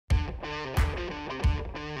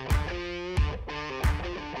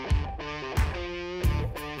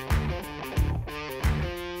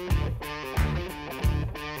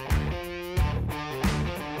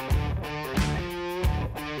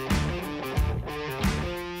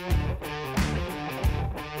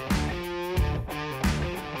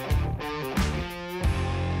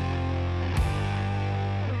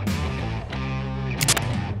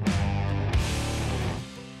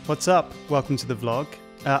What's up? Welcome to the vlog.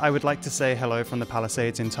 I would like to say hello from the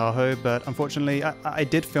Palisades in Tahoe, but unfortunately I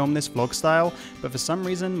did film this vlog style, but for some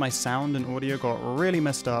reason my sound and audio got really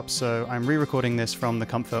messed up, so I'm re-recording this from the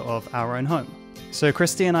comfort of our own home. So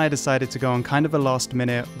Christy and I decided to go on kind of a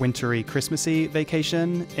last-minute wintry Christmassy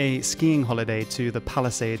vacation, a skiing holiday to the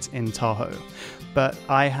Palisades in Tahoe. But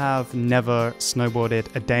I have never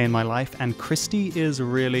snowboarded a day in my life, and Christy is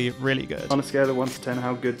really, really good. On a scale of 1 to 10,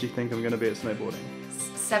 how good do you think I'm going to be at snowboarding?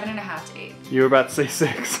 7.5 to 8. You were about to say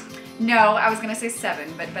 6. No, I was gonna say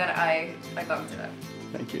 7, but then I bumped it up.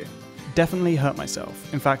 Thank you. Definitely hurt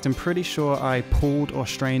myself. In fact, I'm pretty sure I pulled or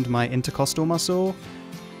strained my intercostal muscle.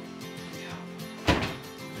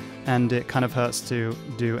 And it kind of hurts to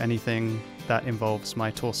do anything that involves my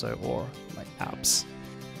torso or like abs.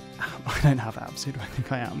 I don't have abs, who do I think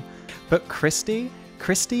I am? But Christy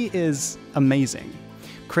is amazing.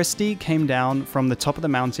 Christy came down from the top of the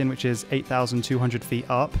mountain, which is 8,200 feet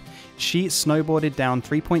up. She snowboarded down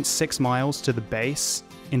 3.6 miles to the base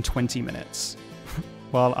in 20 minutes,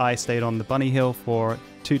 while I stayed on the bunny hill for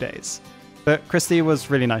 2 days. But Christy was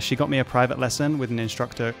really nice. She got me a private lesson with an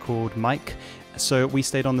instructor called Mike. So we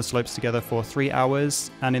stayed on the slopes together for 3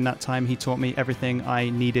 hours, and in that time he taught me everything I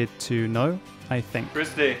needed to know, I think.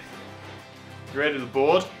 Christy, you ready to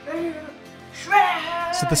board?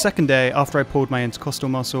 So the second day, after I pulled my intercostal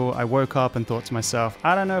muscle, I woke up and thought to myself,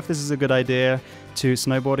 I don't know if this is a good idea to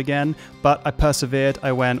snowboard again, but I persevered.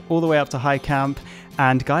 I went all the way up to high camp,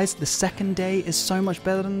 and guys, the second day is so much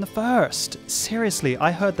better than the first. Seriously,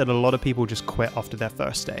 I heard that a lot of people just quit after their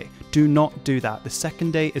first day. Do not do that. The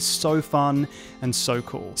second day is so fun and so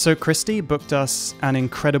cool. So Christy booked us an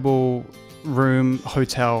incredible room,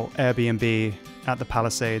 hotel, Airbnb at the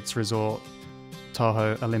Palisades Resort,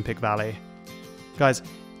 Tahoe, Olympic Valley. Guys,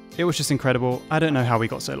 it was just incredible. I don't know how we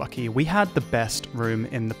got so lucky. We had the best room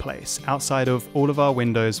in the place. Outside of all of our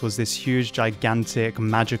windows was this huge, gigantic,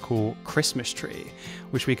 magical Christmas tree,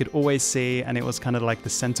 which we could always see, and it was kind of like the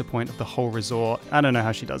center point of the whole resort. I don't know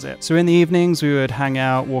how she does it. So in the evenings, we would hang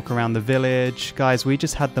out, walk around the village. Guys, we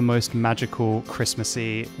just had the most magical,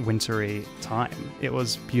 Christmassy, wintry time. It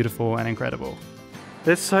was beautiful and incredible.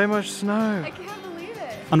 There's so much snow. I can't believe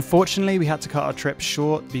it. Unfortunately, we had to cut our trip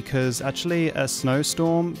short because actually a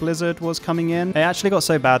snowstorm blizzard was coming in. It actually got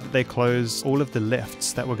so bad that they closed all of the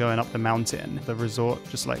lifts that were going up the mountain. The resort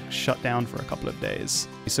just like shut down for a couple of days.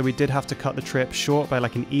 So we did have to cut the trip short by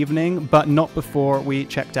like an evening, but not before we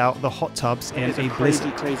checked out the hot tubs in a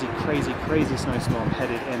blizzard. Crazy snowstorm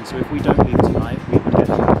headed in. So if we don't leave tonight, we would get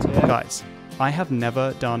trapped here. Guys, I have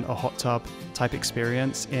never done a hot tub type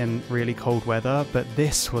experience in really cold weather, but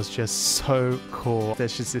this was just so cool.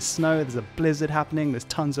 There's just this snow, there's a blizzard happening, there's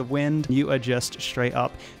tons of wind. You are just straight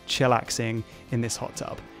up chillaxing in this hot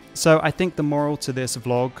tub. So I think the moral to this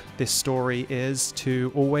vlog, this story, is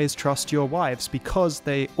to always trust your wives because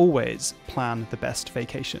they always plan the best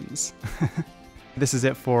vacations. This is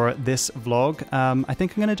it for this vlog. I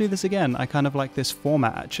think I'm going to do this again. I kind of like this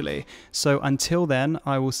format actually. So until then,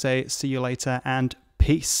 I will say see you later and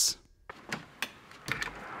peace.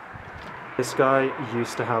 This guy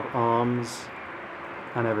used to have arms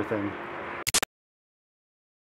and everything.